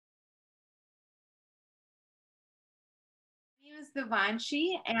name is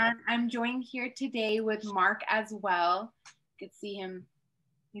Devanshi, and I'm joined here today with Mark as well. You can see him,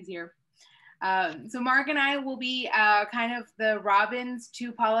 he's here. So Mark and I will be kind of the Robins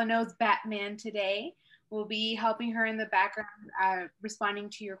to Paula Noe's Batman today. We'll be helping her in the background, responding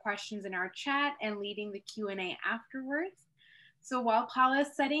to your questions in our chat and leading the Q&A afterwards. So while Paula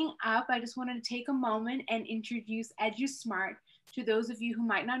is setting up, I just wanted to take a moment and introduce EduSmart to those of you who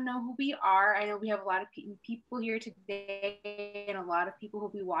might not know who we are. I know we have a lot of people here today and a lot of people who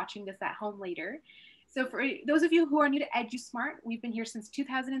will be watching this at home later. So for those of you who are new to EduSmart, we've been here since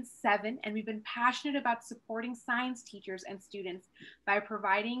 2007, and we've been passionate about supporting science teachers and students by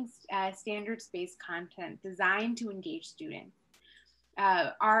providing standards-based content designed to engage students.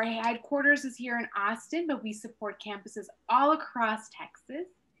 Our headquarters is here in Austin, but we support campuses all across Texas.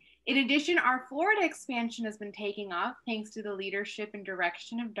 In addition, our Florida expansion has been taking off thanks to the leadership and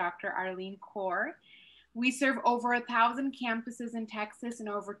direction of Dr. Arlene Kaur. We serve over 1,000 campuses in Texas and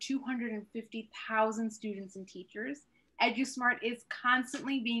over 250,000 students and teachers. EduSmart is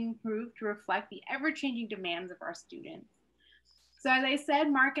constantly being improved to reflect the ever-changing demands of our students. So as I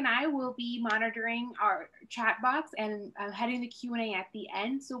said, Mark and I will be monitoring our chat box and heading the Q&A at the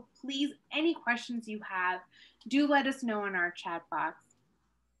end. So please, any questions you have, do let us know in our chat box.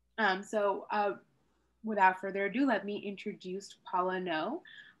 Without further ado, let me introduce Paula Noe.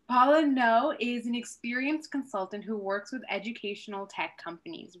 Paula Noe is an experienced consultant who works with educational tech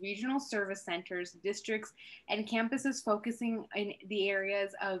companies, regional service centers, districts, and campuses focusing in the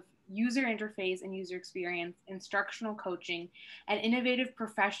areas of user interface and user experience, instructional coaching, and innovative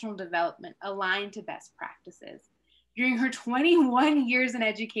professional development aligned to best practices. During her 21 years in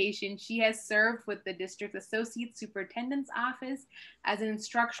education, she has served with the District Associate Superintendent's Office as an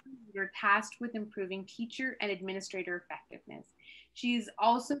instructional leader tasked with improving teacher and administrator effectiveness. She's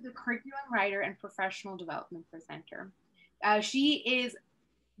also the curriculum writer and professional development presenter. She is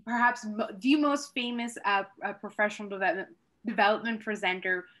perhaps the most famous professional development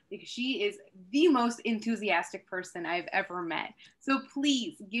presenter because she is the most enthusiastic person I've ever met. So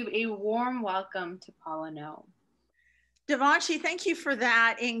please give a warm welcome to Paula Noe. Devanshi, thank you for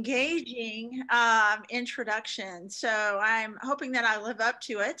that engaging introduction. So I'm hoping that I live up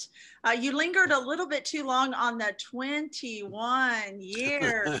to it. You lingered a little bit too long on the 21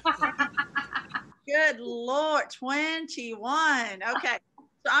 years. Good Lord, 21. Okay,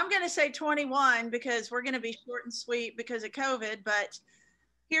 so I'm going to say 21 because we're going to be short and sweet because of COVID. But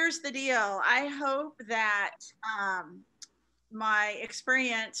here's the deal. I hope that my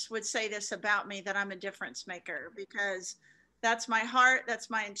experience would say this about me, that I'm a difference maker, because that's my heart, that's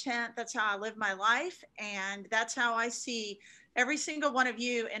my intent, that's how I live my life, and that's how I see every single one of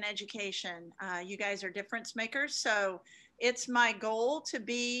you in education. You guys are difference makers, so it's my goal to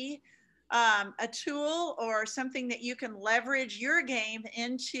be a tool or something that you can leverage your game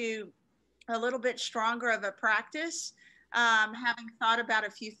into a little bit stronger of a practice. Having thought about a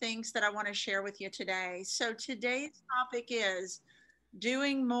few things that I want to share with you today. So today's topic is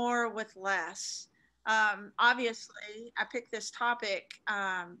doing more with less. Obviously, I picked this topic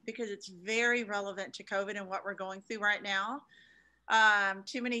because it's very relevant to COVID and what we're going through right now.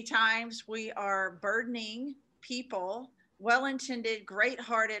 Too many times we are burdening people, well-intended,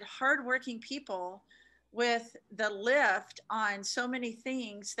 great-hearted, hardworking people, with the lift on so many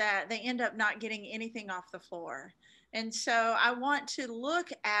things that they end up not getting anything off the floor. And so I want to look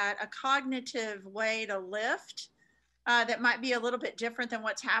at a cognitive way to lift that might be a little bit different than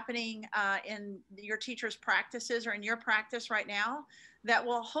what's happening in your teacher's practices or in your practice right now, that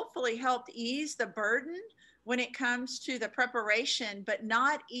will hopefully help ease the burden when it comes to the preparation, but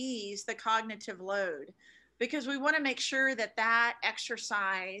not ease the cognitive load. Because we want to make sure that that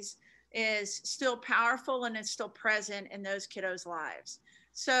exercise is still powerful and is still present in those kiddos' lives.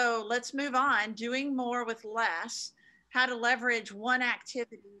 So let's move on, doing more with less. How to leverage one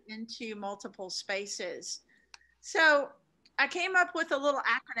activity into multiple spaces. So I came up with a little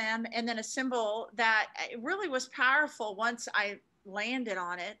acronym and then a symbol that really was powerful once I landed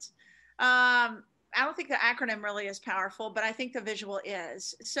on it. I don't think the acronym really is powerful, but I think the visual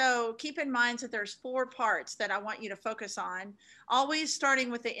is. So keep in mind that there's 4 parts that I want you to focus on, always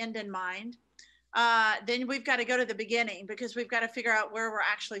starting with the end in mind. Then we've got to go to the beginning because we've got to figure out where we're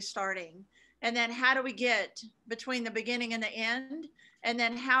actually starting. And then how do we get between the beginning and the end? And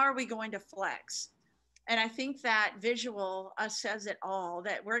then how are we going to flex? And I think that visual says it all,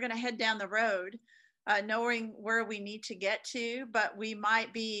 that we're going to head down the road knowing where we need to get to, but we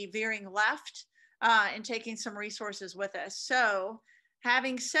might be veering left and taking some resources with us. So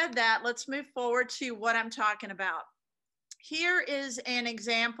having said that, let's move forward to what I'm talking about. Here is an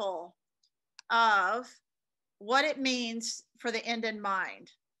example of what it means for the end in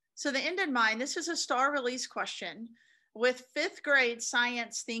mind. So the end in mind, this is a STAR release question with 5th grade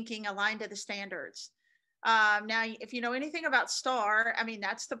science thinking aligned to the standards. Now, if you know anything about STAR, I mean,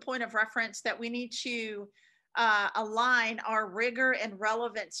 that's the point of reference that we need to align our rigor and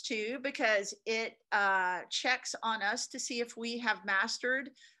relevance to, because it checks on us to see if we have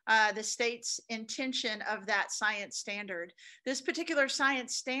mastered the state's intention of that science standard. This particular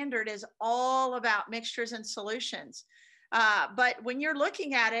science standard is all about mixtures and solutions. But when you're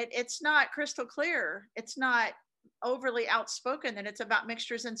looking at it, it's not crystal clear. It's not overly outspoken that it's about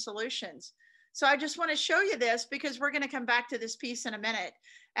mixtures and solutions. So I just want to show you this because we're going to come back to this piece in a minute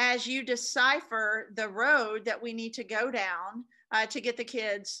as you decipher the road that we need to go down to get the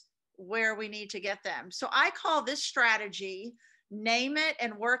kids where we need to get them. So I call this strategy, name it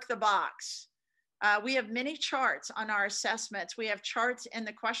and work the box. We have many charts on our assessments. We have charts in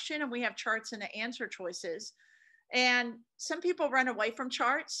the question and we have charts in the answer choices. And some people run away from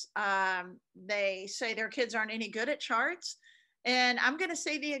charts. They say their kids aren't any good at charts. And I'm going to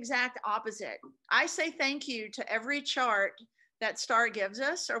say the exact opposite. I say thank you to every chart that STAR gives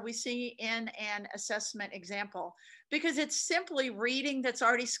us or we see in an assessment example, because it's simply reading that's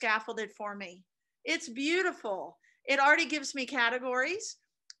already scaffolded for me. It's beautiful. It already gives me categories.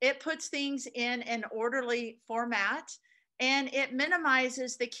 It puts things in an orderly format, and it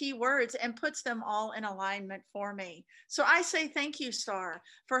minimizes the key words and puts them all in alignment for me. So I say thank you, STAR,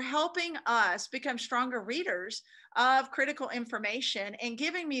 for helping us become stronger readers of critical information and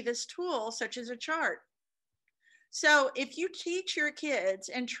giving me this tool such as a chart. So if you teach your kids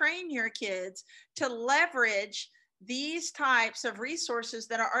and train your kids to leverage these types of resources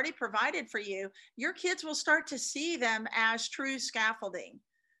that are already provided for you, your kids will start to see them as true scaffolding.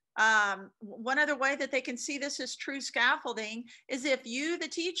 One other way that they can see this as true scaffolding is if you, the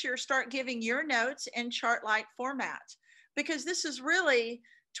teacher, start giving your notes in chart-like format, because this is really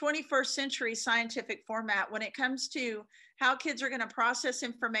 21st century scientific format when it comes to how kids are going to process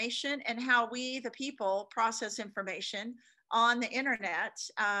information and how we, the people, process information on the internet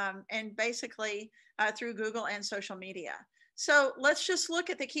and basically through Google and social media. So let's just look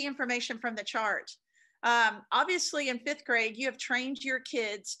at the key information from the chart. Obviously in 5th grade, you have trained your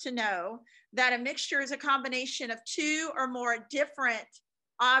kids to know that a mixture is a combination of 2 or more different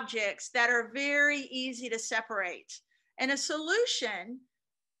objects that are very easy to separate. And a solution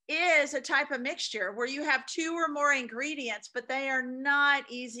is a type of mixture where you have 2 or more ingredients, but they are not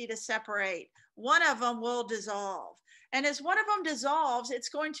easy to separate. One of them will dissolve. And as one of them dissolves, it's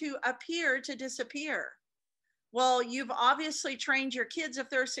going to appear to disappear. Well, you've obviously trained your kids, if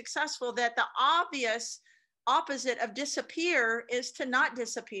they're successful, that the obvious opposite of disappear is to not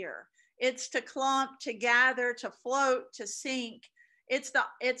disappear. It's to clump, to gather, to float, to sink. It's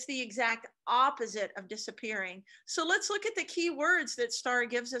the exact opposite of disappearing. So let's look at the key words that STAR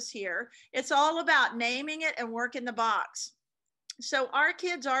gives us here. It's all about naming it and working the box. So our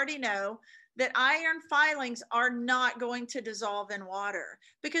kids already know that iron filings are not going to dissolve in water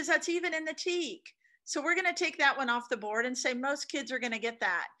because that's even in the teak. So we're going to take that one off the board and say most kids are going to get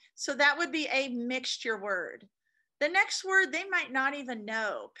that. So that would be a mixture word. The next word, they might not even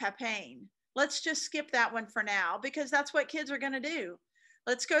know, papain. Let's just skip that one for now because that's what kids are going to do.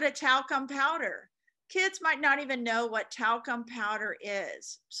 Let's go to talcum powder. Kids might not even know what talcum powder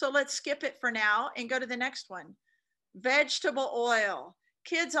is. So let's skip it for now and go to the next one. Vegetable oil.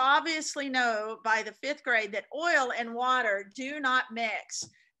 Kids obviously know by the 5th grade that oil and water do not mix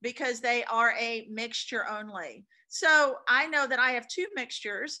because they are a mixture only. So I know that I have 2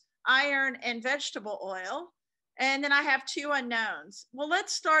 mixtures, iron and vegetable oil, and then I have 2 unknowns. Well,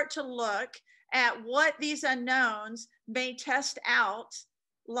 let's start to look at what these unknowns may test out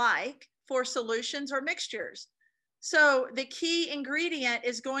like for solutions or mixtures. So the key ingredient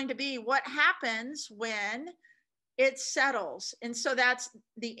is going to be what happens when it settles. And so that's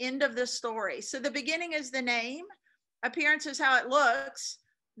the end of the story. So the beginning is the name, appearance is how it looks.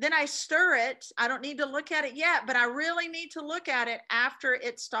 Then I stir it. I don't need to look at it yet, but I really need to look at it after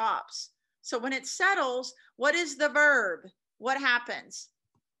it stops. So when it settles, what is the verb? What happens?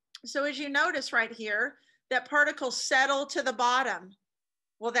 So as you notice right here, that particles settle to the bottom.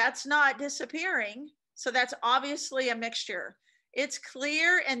 Well, that's not disappearing. So that's obviously a mixture. It's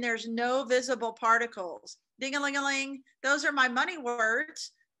clear and there's no visible particles. Ding-a-ling-a-ling. Those are my money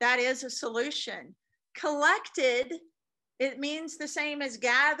words. That is a solution. Collected, it means the same as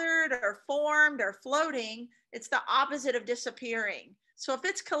gathered or formed or floating. It's the opposite of disappearing. So if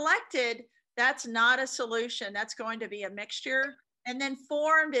it's collected, that's not a solution. That's going to be a mixture. And then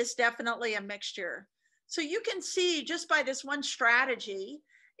formed is definitely a mixture. So you can see just by this one strategy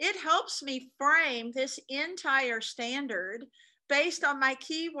it helps me frame this entire standard based on my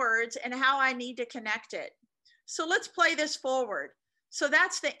keywords and how I need to connect it. So let's play this forward. So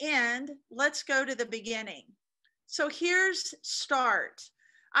that's the end. Let's go to the beginning. So here's start.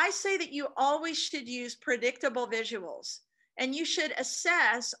 I say that you always should use predictable visuals, and you should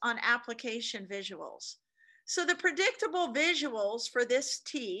assess on application visuals. So the predictable visuals for this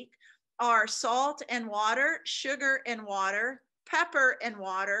teak are salt and water, sugar and water, pepper and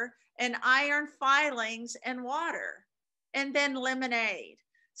water, and iron filings and water, and then lemonade.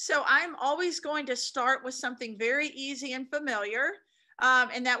 So I'm always going to start with something very easy and familiar,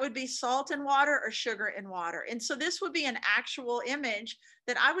 and that would be salt and water or sugar and water. And so this would be an actual image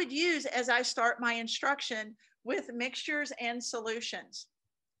that I would use as I start my instruction with mixtures and solutions.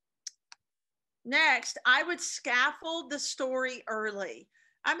 Next, I would scaffold the story early.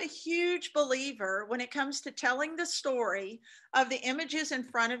 I'm a huge believer when it comes to telling the story of the images in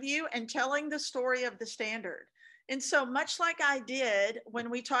front of you and telling the story of the standard. And so much like I did when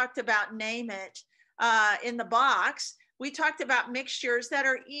we talked about name it in the box, we talked about mixtures that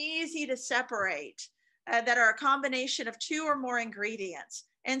are easy to separate, that are a combination of 2 or more ingredients,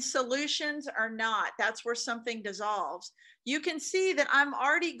 and solutions are not. That's where something dissolves. You can see that I'm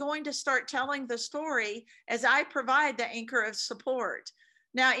already going to start telling the story as I provide the anchor of support.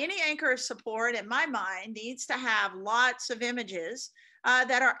 Now, any anchor of support in my mind needs to have lots of images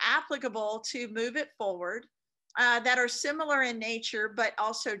that are applicable to move it forward, that are similar in nature, but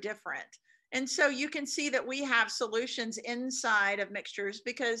also different. And so you can see that we have solutions inside of mixtures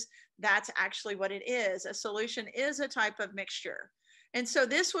because that's actually what it is. A solution is a type of mixture. And so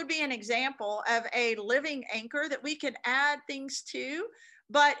this would be an example of a living anchor that we could add things to,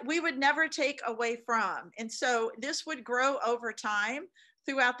 but we would never take away from. And so this would grow over time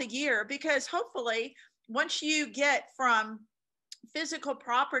throughout the year, because hopefully once you get from physical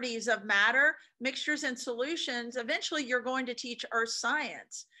properties of matter, mixtures and solutions, eventually you're going to teach earth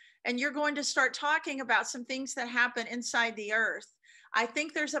science. And you're going to start talking about some things that happen inside the earth. I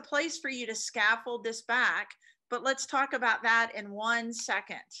think there's a place for you to scaffold this back, but let's talk about that in 1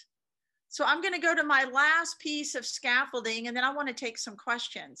 second. So I'm going to go to my last piece of scaffolding, and then I want to take some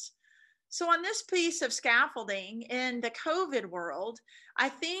questions. So on this piece of scaffolding in the COVID world, I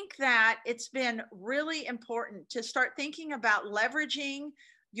think that it's been really important to start thinking about leveraging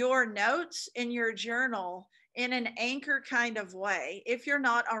your notes in your journal in an anchor kind of way, if you're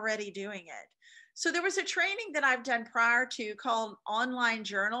not already doing it. So there was a training that I've done prior to called Online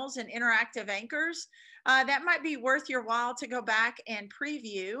Journals and Interactive Anchors. That might be worth your while to go back and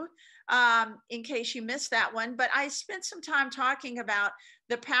preview in case you missed that one. But I spent some time talking about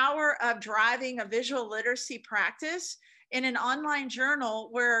the power of driving a visual literacy practice in an online journal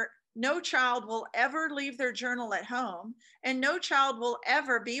where no child will ever leave their journal at home and no child will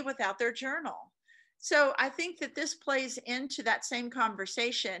ever be without their journal. So I think that this plays into that same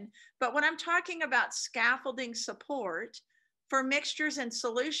conversation. But when I'm talking about scaffolding support for mixtures and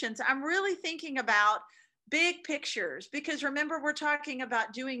solutions, I'm really thinking about big pictures, because remember, we're talking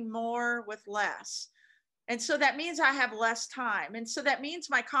about doing more with less. And so that means I have less time. And so that means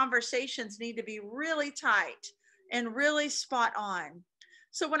my conversations need to be really tight and really spot on.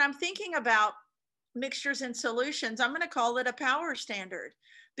 So when I'm thinking about mixtures and solutions, I'm going to call it a power standard,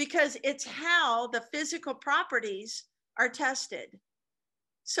 because it's how the physical properties are tested.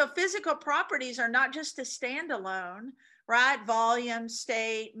 So physical properties are not just a standalone, right? Volume,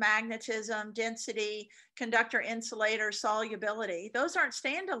 state, magnetism, density, conductor, insulator, solubility. Those aren't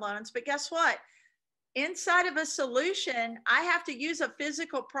standalones, but guess what? Inside of a solution, I have to use a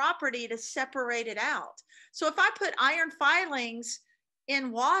physical property to separate it out. So if I put iron filings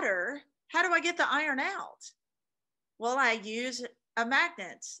in water, how do I get the iron out? Well, I use a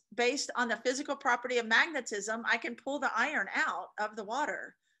magnet. Based on the physical property of magnetism, I can pull the iron out of the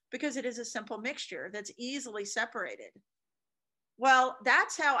water because it is a simple mixture that's easily separated. Well,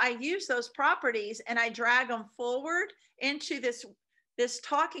 that's how I use those properties, and I drag them forward into this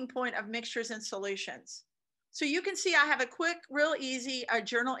talking point of mixtures and solutions. So you can see I have a quick, real easy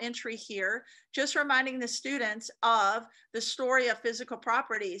journal entry here, just reminding the students of the story of physical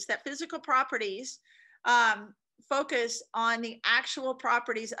properties, that physical properties focus on the actual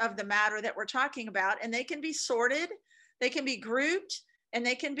properties of the matter that we're talking about, and they can be sorted, they can be grouped, and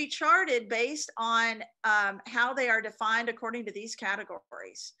they can be charted based on how they are defined according to these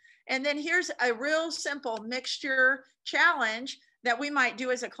categories. And then here's a real simple mixture challenge that we might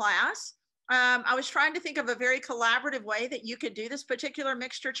do as a class. I was trying to think of a very collaborative way that you could do this particular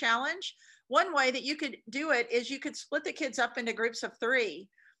mixture challenge. One way that you could do it is you could split the kids up into groups of 3,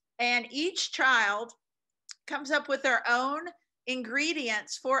 and each child comes up with their own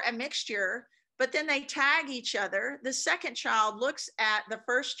ingredients for a mixture, but then they tag each other. The second child looks at the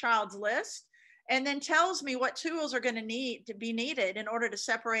first child's list and then tells me what tools are going to be needed in order to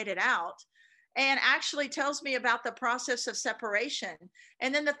separate it out, and actually tells me about the process of separation.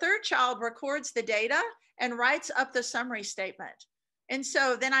 And then the third child records the data and writes up the summary statement. And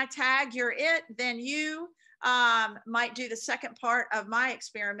so then I tag you're it, then you might do the second part of my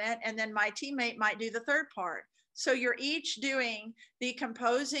experiment, and then my teammate might do the third part. So you're each doing the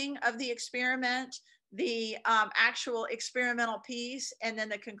composing of the experiment, the actual experimental piece, and then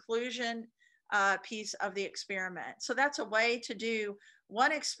the conclusion piece of the experiment. So that's a way to do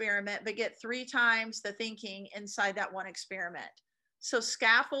one experiment, but get 3 times the thinking inside that one experiment. So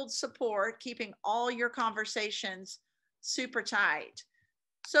scaffold support, keeping all your conversations super tight.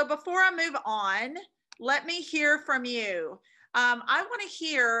 So before I move on, let me hear from you. I want to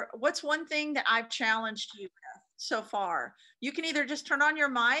hear what's one thing that I've challenged you with so far. You can either just turn on your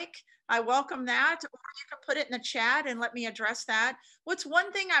mic, I welcome that, or you can put it in the chat and let me address that. What's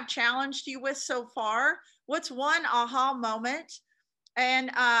one thing I've challenged you with so far? What's one aha moment?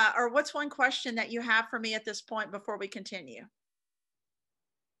 And or what's one question that you have for me at this point before we continue?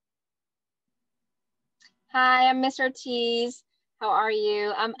 Hi, I'm Miss Ortiz. How are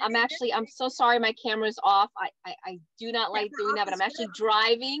you? I'm so sorry my camera's off. I do not like doing that, but I'm actually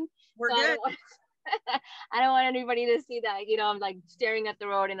driving. We're good. I don't want anybody to see that, you know, I'm like staring at the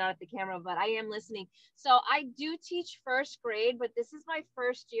road and not at the camera, but I am listening. So I do teach first grade, but this is my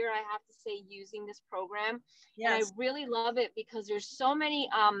first year, I have to say, using this program. Yes. And I really love it because there's so many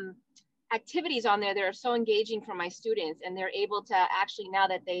activities on there that are so engaging for my students, and they're able to actually, now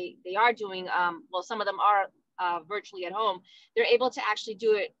that they are doing, well, some of them are virtually at home, they're able to actually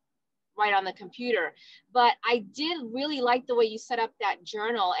do it right on the computer. But I did really like the way you set up that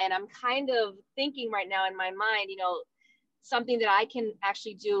journal, and I'm kind of thinking right now in my mind, you know, something that I can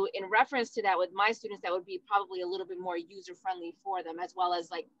actually do in reference to that with my students that would be probably a little bit more user-friendly for them, as well as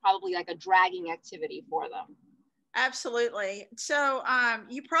like probably like a dragging activity for them. Absolutely. So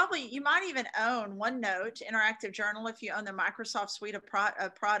you might even own OneNote Interactive Journal if you own the Microsoft suite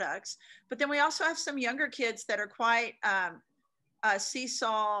of products. But then we also have some younger kids that are quite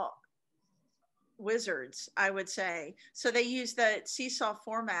Seesaw wizards, I would say. So they use the Seesaw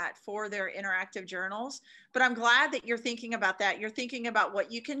format for their interactive journals. But I'm glad that you're thinking about that. You're thinking about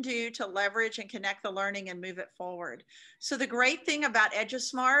what you can do to leverage and connect the learning and move it forward. So the great thing about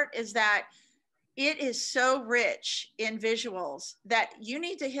EduSmart is that it is so rich in visuals that you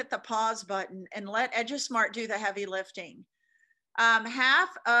need to hit the pause button and let EduSmart do the heavy lifting. Half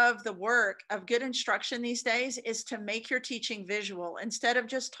of the work of good instruction these days is to make your teaching visual instead of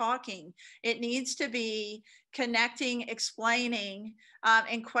just talking. It needs to be connecting, explaining,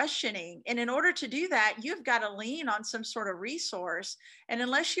 and questioning. And in order to do that, you've got to lean on some sort of resource. And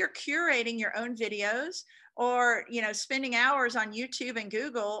unless you're curating your own videos or, you know, spending hours on YouTube and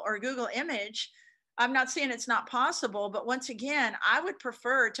Google or Google Image, I'm not saying it's not possible, but once again, I would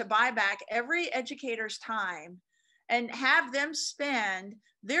prefer to buy back every educator's time and have them spend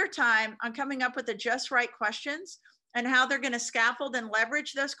their time on coming up with the just right questions and how they're going to scaffold and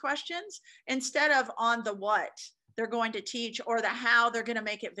leverage those questions instead of on the what they're going to teach or the how they're going to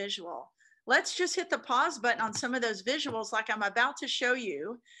make it visual. Let's just hit the pause button on some of those visuals like I'm about to show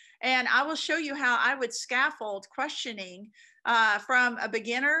you. And I will show you how I would scaffold questioning from a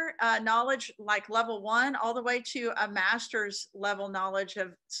beginner knowledge like level 1 all the way to a master's level knowledge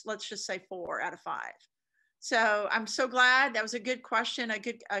of, let's just say 4 out of 5. So I'm so glad. That was a good question, a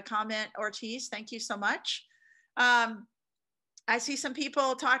good comment, Ortiz. Thank you so much. I see some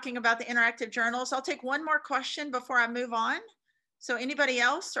people talking about the interactive journals. I'll take one more question before I move on. So anybody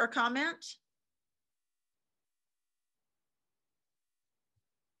else or comment?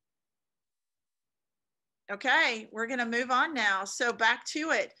 Okay, we're gonna move on now. So back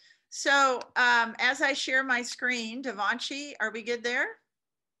to it. So as I share my screen, Devanshi, are we good there?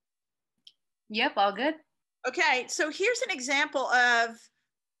 Yep, all good. Okay, so here's an example of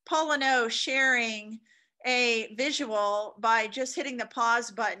Paula Noe sharing a visual by just hitting the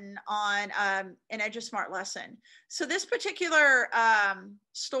pause button on an EduSmart lesson. So this particular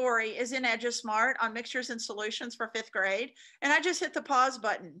story is in EduSmart on Mixtures and Solutions for 5th grade, and I just hit the pause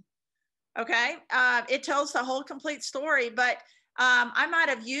button. Okay, it tells the whole complete story, but I might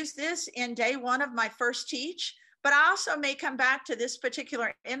have used this in day 1 of my first teach, but I also may come back to this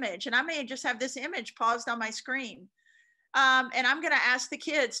particular image, and I may just have this image paused on my screen. And I'm going to ask the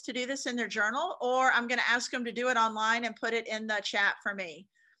kids to do this in their journal, or I'm going to ask them to do it online and put it in the chat for me.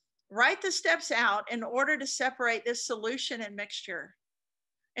 Write the steps out in order to separate this solution and mixture.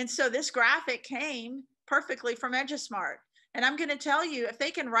 And so this graphic came perfectly from EduSmart. And I'm going to tell you, if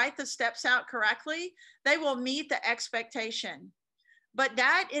they can write the steps out correctly, they will meet the expectation. But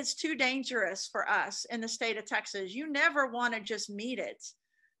that is too dangerous for us in the state of Texas. You never want to just meet it.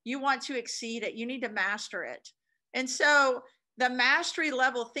 You want to exceed it. You need to master it. And so the mastery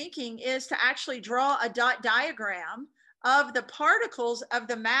level thinking is to actually draw a dot diagram of the particles of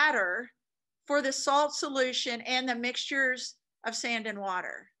the matter for the salt solution and the mixtures of sand and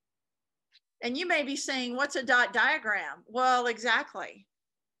water. And you may be saying, what's a dot diagram? Well, exactly.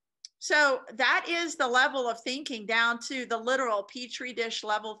 So that is the level of thinking down to the literal Petri dish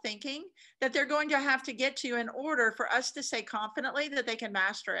level thinking that they're going to have to get to in order for us to say confidently that they can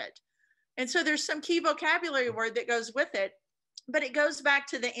master it. And so there's some key vocabulary word that goes with it, but it goes back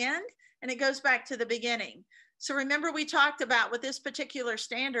to the end and it goes back to the beginning. So remember, we talked about with this particular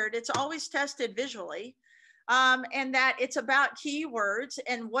standard, it's always tested visually, and that it's about keywords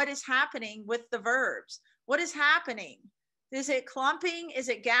and what is happening with the verbs. What is happening? Is it clumping? Is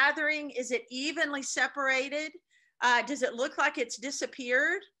it gathering? Is it evenly separated? Does it look like it's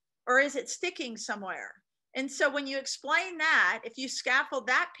disappeared? Or is it sticking somewhere? And so when you explain that, if you scaffold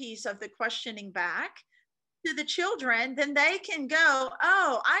that piece of the questioning back to the children, then they can go,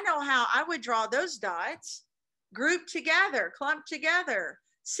 oh, I know how I would draw those dots, grouped together, clumped together,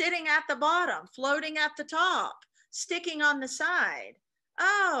 sitting at the bottom, floating at the top, sticking on the side.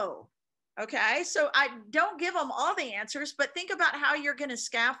 Oh, okay. So I don't give them all the answers, but think about how you're going to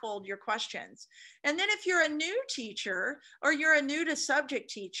scaffold your questions. And then if you're a new teacher or you're a new to subject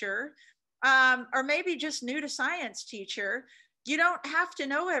teacher, or maybe just new to science teacher, you don't have to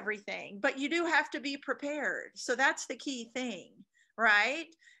know everything, but you do have to be prepared. So that's the key thing, right?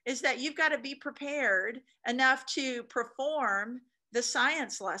 Is that you've got to be prepared enough to perform the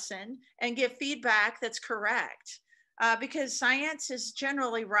science lesson and give feedback that's correct. Because science is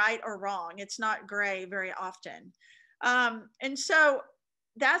generally right or wrong. It's not gray very often. And so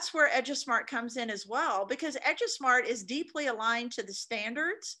that's where EduSmart comes in as well, because EduSmart is deeply aligned to the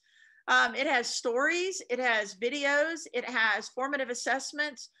standards. It has stories, it has videos, it has formative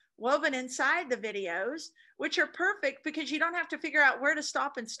assessments woven inside the videos, which are perfect because you don't have to figure out where to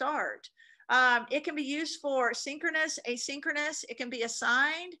stop and start. It can be used for synchronous, asynchronous, it can be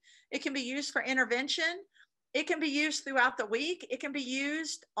assigned, it can be used for intervention. It can be used throughout the week. It can be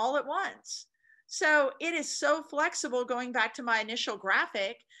used all at once. So it is so flexible. Going back to my initial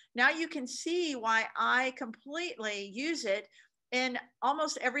graphic, now you can see why I completely use it in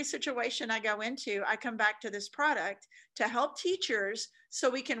almost every situation I go into. I come back to this product to help teachers so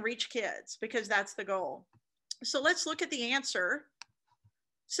we can reach kids, because that's the goal. So let's look at the answer.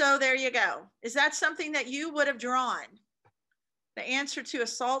 So there you go. Is that something that you would have drawn? The answer to a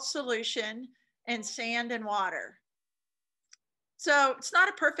salt solution and sand and water. So it's not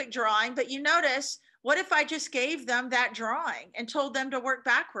a perfect drawing, but you notice, what if I just gave them that drawing and told them to work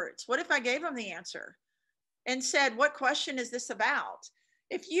backwards? What if I gave them the answer and said, what question is this about?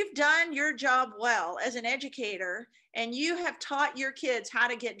 If you've done your job well as an educator and you have taught your kids how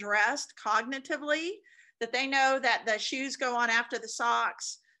to get dressed cognitively, that they know that the shoes go on after the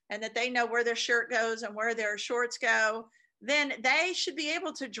socks and that they know where their shirt goes and where their shorts go, then they should be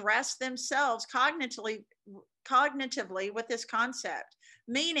able to dress themselves cognitively with this concept.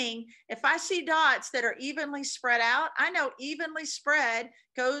 Meaning, if I see dots that are evenly spread out, I know evenly spread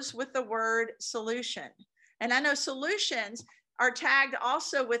goes with the word solution. And I know solutions are tagged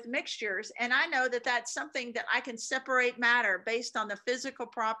also with mixtures. And I know that that's something that I can separate matter based on the physical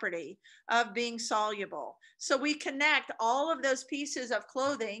property of being soluble. So we connect all of those pieces of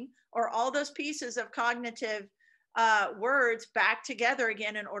clothing or all those pieces of cognitive words back together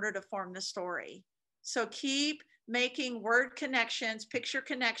again in order to form the story. So keep making word connections, picture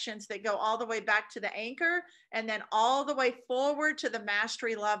connections that go all the way back to the anchor and then all the way forward to the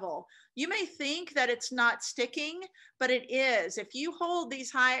mastery level. You may think that it's not sticking, but it is. If you hold these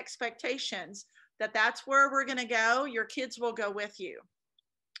high expectations that that's where we're going to go, your kids will go with you.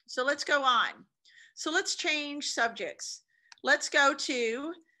 So let's go on. So let's change subjects. Let's go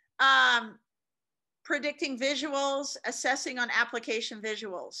to predicting visuals, assessing on application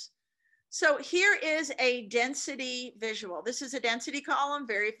visuals. So here is a density visual. This is a density column,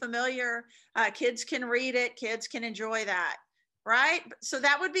 very familiar. Kids can read it, kids can enjoy that, right? So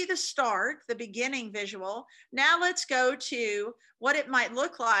that would be the start, the beginning visual. Now let's go to what it might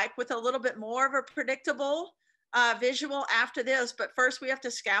look like with a little bit more of a predictable visual after this. But first we have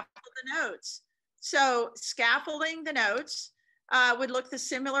to scaffold the notes. So scaffolding the notes would look the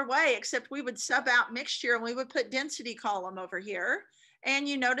similar way, except we would sub out mixture and we would put density column over here. And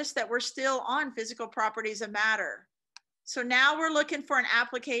you notice that we're still on physical properties of matter. So now we're looking for an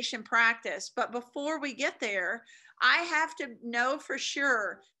application practice. But before we get there, I have to know for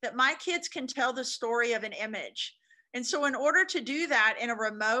sure that my kids can tell the story of an image. And so in order to do that in a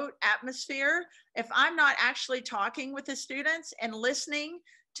remote atmosphere, if I'm not actually talking with the students and listening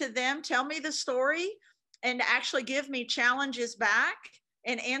to them tell me the story and actually give me challenges back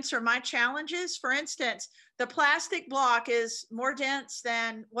and answer my challenges. For instance, the plastic block is more dense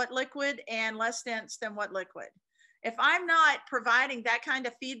than what liquid and less dense than what liquid. If I'm not providing that kind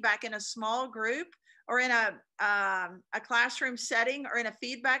of feedback in a small group or in a classroom setting or in a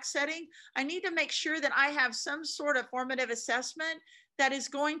feedback setting, I need to make sure that I have some sort of formative assessment that is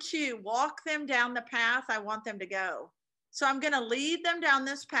going to walk them down the path I want them to go. So I'm going to lead them down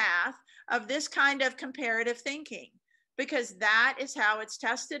this path of this kind of comparative thinking, because that is how it's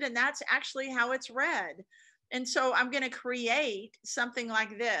tested and that's actually how it's read. And so I'm going to create something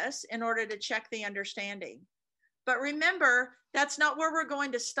like this in order to check the understanding. But remember, that's not where we're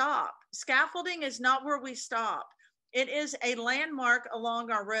going to stop. Scaffolding is not where we stop. It is a landmark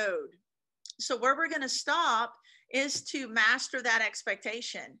along our road. So where we're going to stop is to master that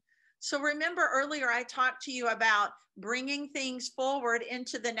expectation. So remember earlier I talked to you about bringing things forward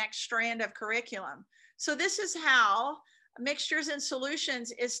into the next strand of curriculum. So this is how mixtures and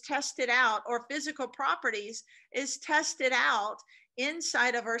solutions is tested out, or physical properties is tested out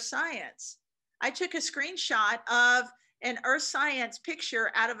inside of earth science. I took a screenshot of an earth science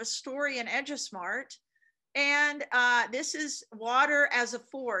picture out of a story in EduSmart. And this is water as a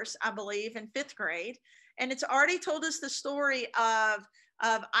force, I believe, in 5th grade. And it's already told us the story of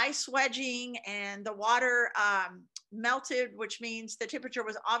ice wedging, and the water melted, which means the temperature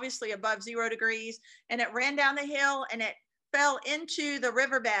was obviously above 0 degrees, and it ran down the hill and it fell into the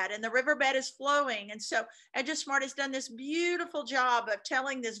riverbed, and the riverbed is flowing. And so EduSmart has done this beautiful job of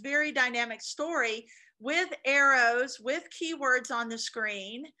telling this very dynamic story with arrows, with keywords on the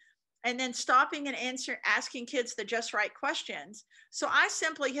screen, and then stopping and asking kids the just right questions. So I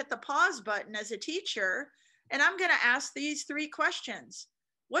simply hit the pause button as a teacher, and I'm going to ask these 3 questions.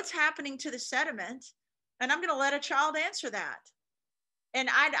 What's happening to the sediment? And I'm going to let a child answer that. And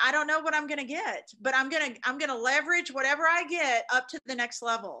I don't know what I'm going to get, but I'm going to leverage whatever I get up to the next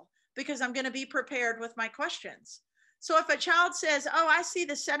level, because I'm going to be prepared with my questions. So if a child says, oh, I see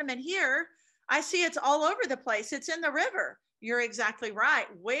the sediment here, I see it's all over the place. It's in the river. You're exactly right.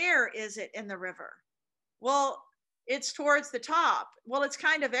 Where is it in the river? Well, it's towards the top. Well, it's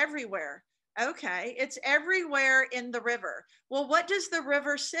kind of everywhere. Okay, it's everywhere in the river. Well, what does the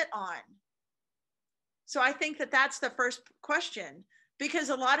river sit on? So I think that that's the first question, because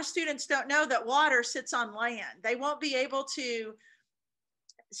a lot of students don't know that water sits on land. They won't be able to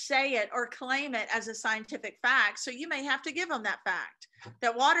say it or claim it as a scientific fact. So you may have to give them that fact,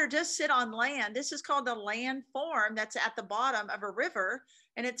 that water does sit on land. This is called the landform that's at the bottom of a river,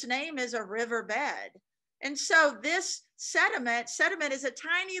 and its name is a riverbed. And so this sediment is a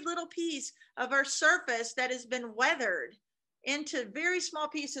tiny little piece of our surface that has been weathered into very small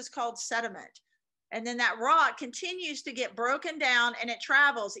pieces called sediment. And then that rock continues to get broken down, and it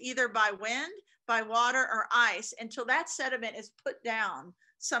travels either by wind, by water, or ice until that sediment is put down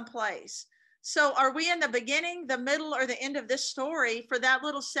someplace. So are we in the beginning, the middle, or the end of this story for that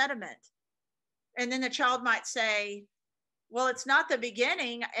little sediment? And then the child might say, well, it's not the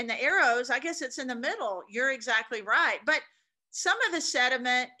beginning, and the arrows, I guess it's in the middle. You're exactly right. But some of the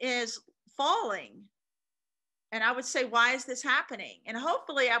sediment is falling. And I would say, why is this happening? And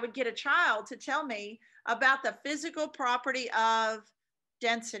hopefully I would get a child to tell me about the physical property of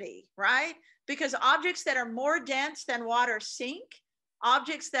density, right? Because objects that are more dense than water sink,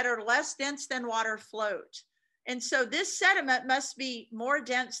 objects that are less dense than water float. And so this sediment must be more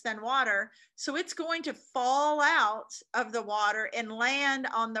dense than water. So it's going to fall out of the water and land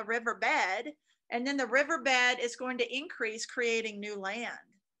on the riverbed. And then the riverbed is going to increase, creating new land.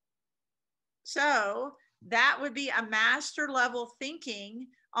 So that would be a master level thinking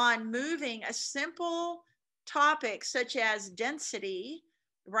on moving a simple topic such as density,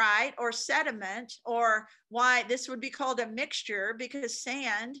 right? Or sediment, or why this would be called a mixture, because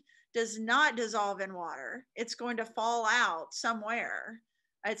sand does not dissolve in water. It's going to fall out somewhere.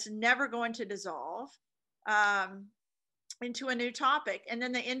 It's never going to dissolve into a new topic. And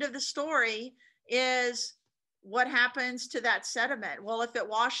then the end of the story is, what happens to that sediment? Well, if it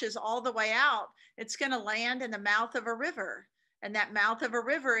washes all the way out, it's going to land in the mouth of a river. And that mouth of a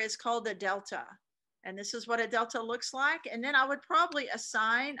river is called a delta. And this is what a delta looks like. And then I would probably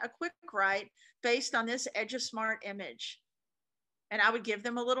assign a quick write based on this EduSmart image. And I would give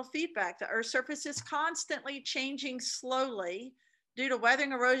them a little feedback. The Earth's surface is constantly changing slowly due to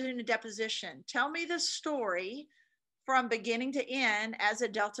weathering, erosion, and deposition. Tell me the story from beginning to end as a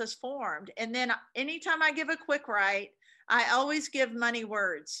delta is formed. And then anytime I give a quick write, I always give money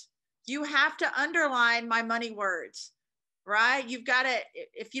words. You have to underline my money words, right? You've got to,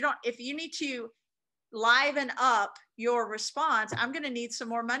 if you need to liven up your response, I'm going to need some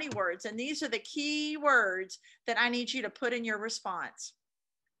more money words. And these are the key words that I need you to put in your response.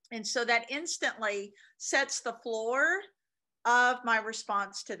 And so that instantly sets the floor of my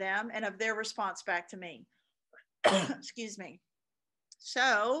response to them and of their response back to me. Excuse me.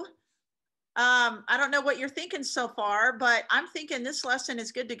 So I don't know what you're thinking so far, but I'm thinking this lesson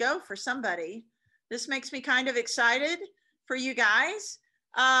is good to go for somebody. This makes me kind of excited for you guys.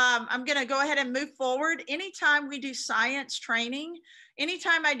 I'm going to go ahead and move forward. Anytime we do science training,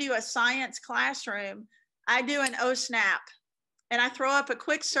 anytime I do a science classroom, I do an OSNAP, and I throw up a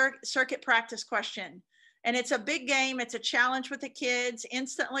quick circuit practice question. And it's a big game. It's a challenge with the kids.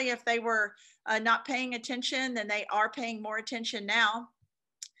 Instantly, if they were not paying attention, then they are paying more attention now.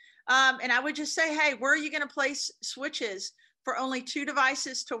 And I would just say, hey, where are you going to place switches for only 2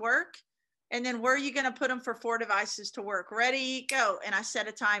 devices to work? And then where are you going to put them for 4 devices to work? Ready, go. And I set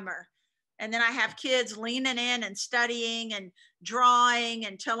a timer. And then I have kids leaning in and studying and drawing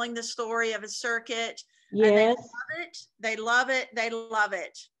and telling the story of a circuit. Yes. And they love it. They love it. They love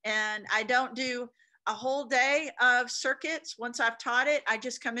it. And I don't do a whole day of circuits. Once I've taught it, I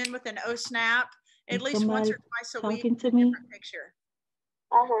just come in with an OSNAP at least once or twice a week. To me. Picture.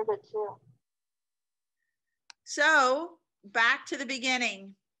 I heard it too. So back to the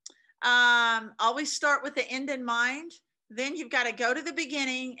beginning. Always start with the end in mind. Then you've got to go to the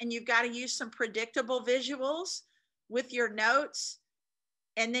beginning and you've got to use some predictable visuals with your notes.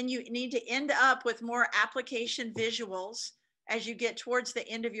 And then you need to end up with more application visuals as you get towards the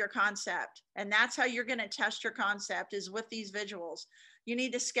end of your concept. And that's how you're going to test your concept, is with these visuals. You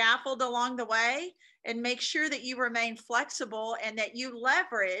need to scaffold along the way and make sure that you remain flexible and that you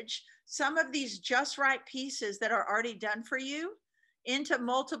leverage some of these just right pieces that are already done for you into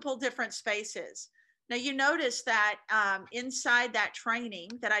multiple different spaces. Now you notice that inside that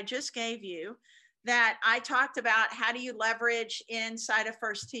training that I just gave you, that I talked about how do you leverage inside of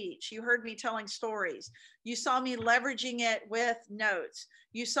First Teach. You heard me telling stories. You saw me leveraging it with notes.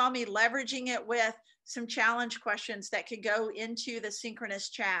 You saw me leveraging it with some challenge questions that could go into the synchronous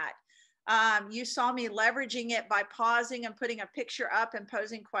chat. You saw me leveraging it by pausing and putting a picture up and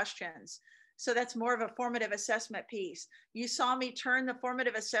posing questions. So that's more of a formative assessment piece. You saw me turn the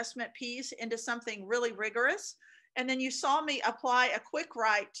formative assessment piece into something really rigorous. And then you saw me apply a quick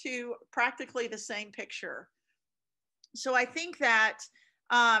write to practically the same picture. So I think that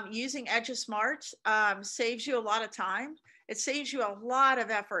using EduSmart saves you a lot of time. It saves you a lot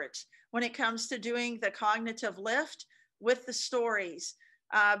of effort when it comes to doing the cognitive lift with the stories.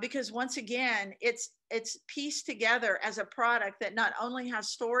 Because once again, it's pieced together as a product that not only has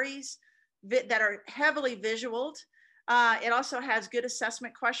stories that are heavily visualed, it also has good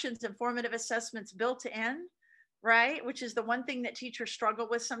assessment questions and formative assessments built in, right? Which is the one thing that teachers struggle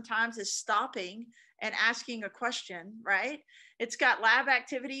with sometimes, is stopping and asking a question, right? It's got lab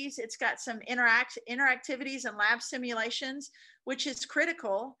activities. It's got some interactivities and lab simulations, which is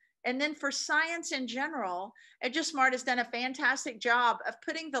critical. And then for science in general, EduSmart has done a fantastic job of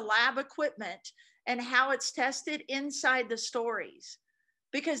putting the lab equipment and how it's tested inside the stories,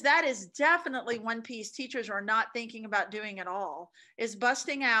 because that is definitely one piece teachers are not thinking about doing at all, is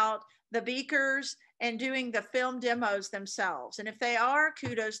busting out the beakers and doing the film demos themselves. And if they are,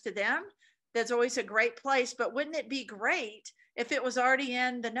 kudos to them. That's always a great place. But wouldn't it be great if it was already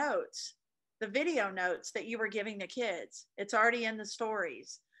in the notes, the video notes that you were giving the kids? It's already in the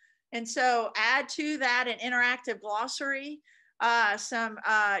stories. And so add to that an interactive glossary, some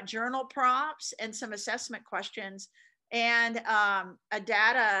journal prompts, and some assessment questions, and a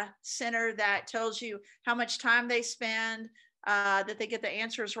data center that tells you how much time they spend, that they get the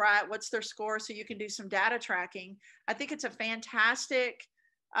answers right, what's their score, so you can do some data tracking. I think it's a fantastic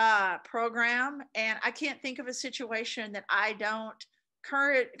program, and I can't think of a situation that I don't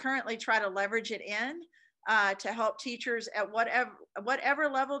currently try to leverage it in to help teachers at whatever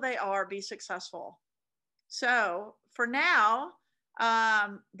level they are be successful. So for now,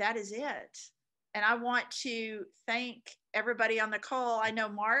 that is it. And I want to thank everybody on the call. I know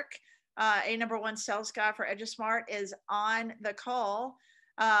Mark, a #1 sales guy for EduSmart, is on the call.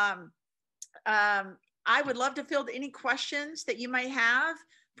 I would love to field any questions that you may have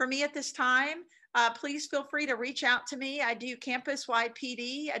for me at this time. Please feel free to reach out to me. I do campus-wide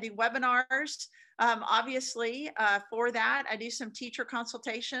PD. I do webinars, obviously, for that. I do some teacher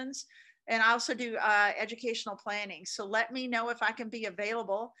consultations, and I also do educational planning. So let me know if I can be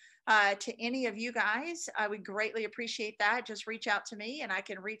available. to any of you guys. I would greatly appreciate that. Just reach out to me and I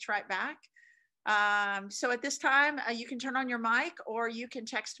can reach right back. So at this time, you can turn on your mic or you can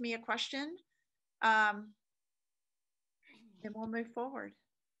text me a question, and we'll move forward.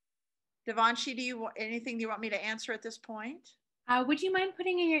 Devanshi, anything you want me to answer at this point? Would you mind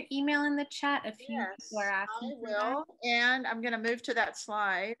putting in your email in the chat? A few people are asking for that. I will, and I'm going to move to that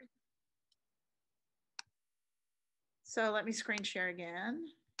slide. So let me screen share again.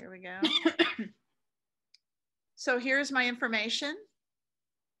 Here we go. So here's my information.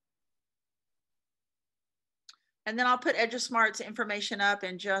 And then I'll put EduSmart's information up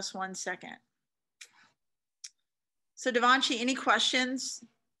in just 1 second. So Devanshi, any questions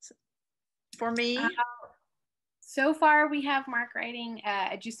for me? So far, we have Mark writing,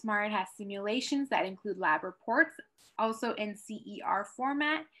 EduSmart has simulations that include lab reports, also in CER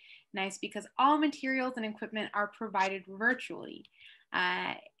format. Nice, because all materials and equipment are provided virtually.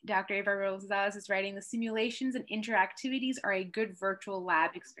 Dr. Eva Rosales is writing, the simulations and interactivities are a good virtual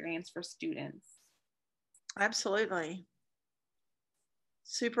lab experience for students. Absolutely.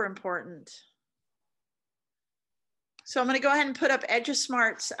 Super important. So I'm going to go ahead and put up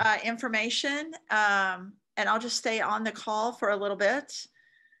EduSmart's information, and I'll just stay on the call for a little bit.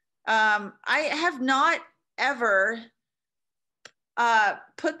 I have not ever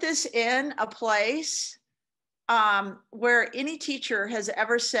put this in a place where any teacher has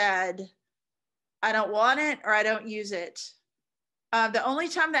ever said, I don't want it or I don't use it. The only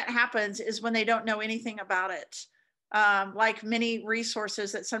time that happens is when they don't know anything about it. Like many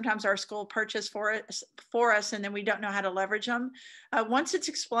resources that sometimes our school purchase for us and then we don't know how to leverage them. Once it's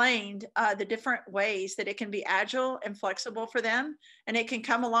explained the different ways that it can be agile and flexible for them, and it can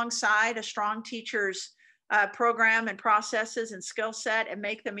come alongside a strong teacher's program and processes and skill set and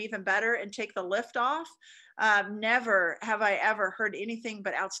make them even better and take the lift off. Never have I ever heard anything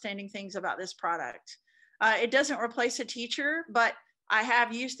but outstanding things about this product. It doesn't replace a teacher, but I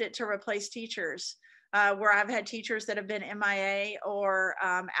have used it to replace teachers. Where I've had teachers that have been MIA or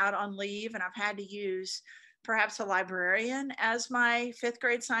out on leave, and I've had to use perhaps a librarian as my 5th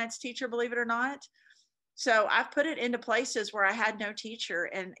grade science teacher, believe it or not. So I've put it into places where I had no teacher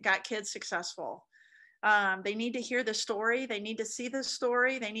and got kids successful. They need to hear the story. They need to see the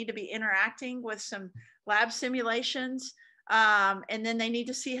story. They need to be interacting with some lab simulations. And then they need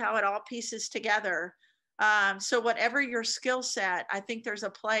to see how it all pieces together. So whatever your skill set, I think there's a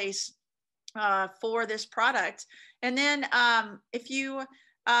place for this product. And then if you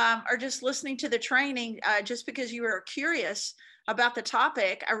are just listening to the training, just because you are curious about the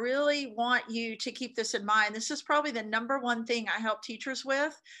topic, I really want you to keep this in mind. This is probably the #1 thing I help teachers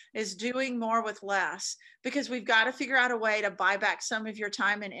with, is doing more with less, because we've got to figure out a way to buy back some of your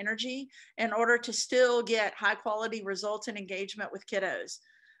time and energy in order to still get high quality results and engagement with kiddos.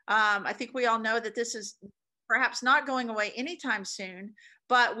 I think we all know that this is perhaps not going away anytime soon,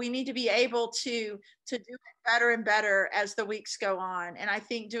 but we need to be able to do it better and better as the weeks go on. And I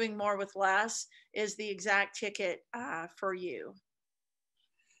think doing more with less is the exact ticket for you.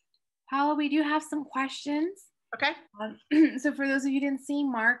 Paula, we do have some questions. Okay. So for those of you who didn't see,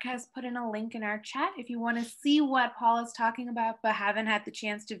 Mark has put in a link in our chat. If you want to see what Paula's talking about but haven't had the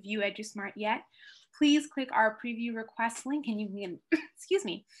chance to view EduSmart yet, please click our preview request link and you can, excuse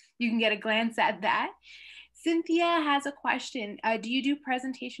me, you can get a glance at that. Cynthia has a question. Do you do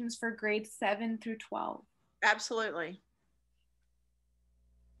presentations for grades 7 through 12? Absolutely.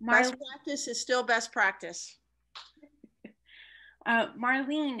 Best practice is still best practice.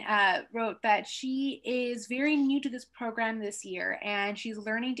 Marlene wrote that she is very new to this program this year and she's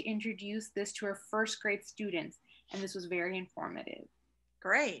learning to introduce this to her 1st grade students, and this was very informative.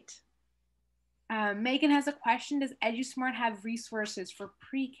 Great. Megan has a question. Does EduSmart have resources for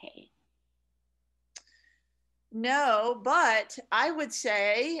pre-K? No, but I would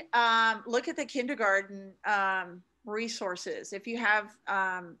say look at the kindergarten resources if you have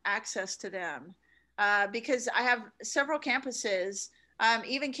access to them, because I have several campuses,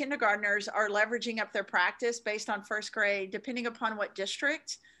 even kindergartners are leveraging up their practice based on 1st grade, depending upon what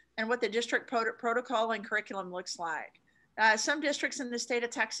district and what the district protocol and curriculum looks like. Some districts in the state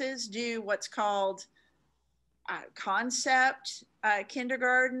of Texas do what's called concept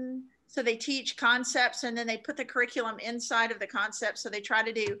kindergarten. So they teach concepts and then they put the curriculum inside of the concept. So they try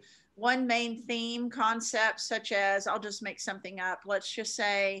to do one main theme concept, such as, I'll just make something up. Let's just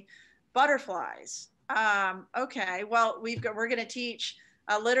say butterflies. Okay, well, we're going to teach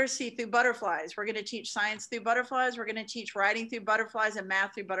literacy through butterflies. We're going to teach science through butterflies. We're going to teach writing through butterflies and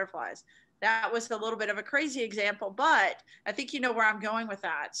math through butterflies. That was a little bit of a crazy example, but I think you know where I'm going with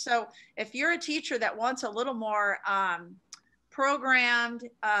that. So if you're a teacher that wants a little more programmed,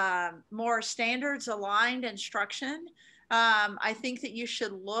 more standards aligned instruction. I think that you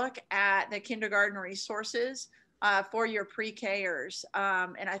should look at the kindergarten resources for your pre-Kers.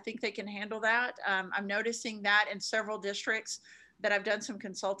 And I think they can handle that. I'm noticing that in several districts that I've done some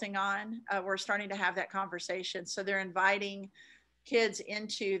consulting on, we're starting to have that conversation. So they're inviting kids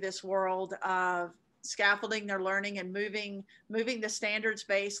into this world of scaffolding their learning and moving the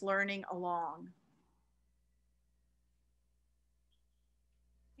standards-based learning along.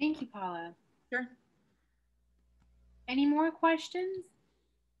 Thank you, Paula. Sure. Any more questions?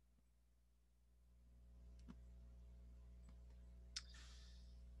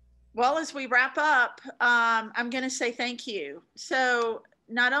 Well, as we wrap up, I'm going to say thank you. So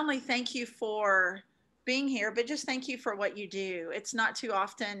not only thank you for being here, but just thank you for what you do. It's not too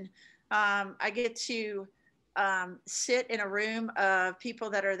often I get to sit in a room of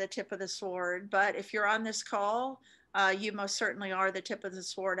people that are the tip of the sword. But if you're on this call, you most certainly are the tip of the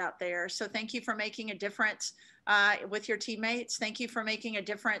sword out there. So thank you for making a difference with your teammates. Thank you for making a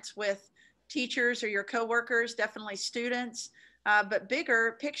difference with teachers or your coworkers, definitely students. But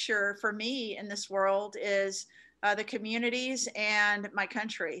bigger picture for me in this world is the communities and my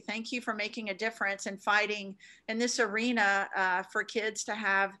country. Thank you for making a difference and fighting in this arena for kids to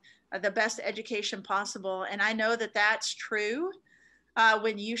have the best education possible. And I know that that's true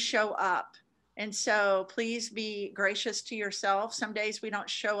when you show up. And so please be gracious to yourself. Some days we don't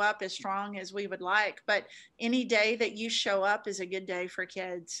show up as strong as we would like, but any day that you show up is a good day for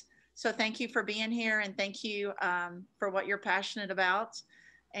kids. So thank you for being here, and thank you for what you're passionate about.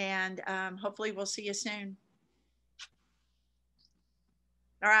 And hopefully we'll see you soon.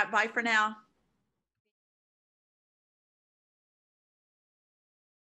 All right, bye for now.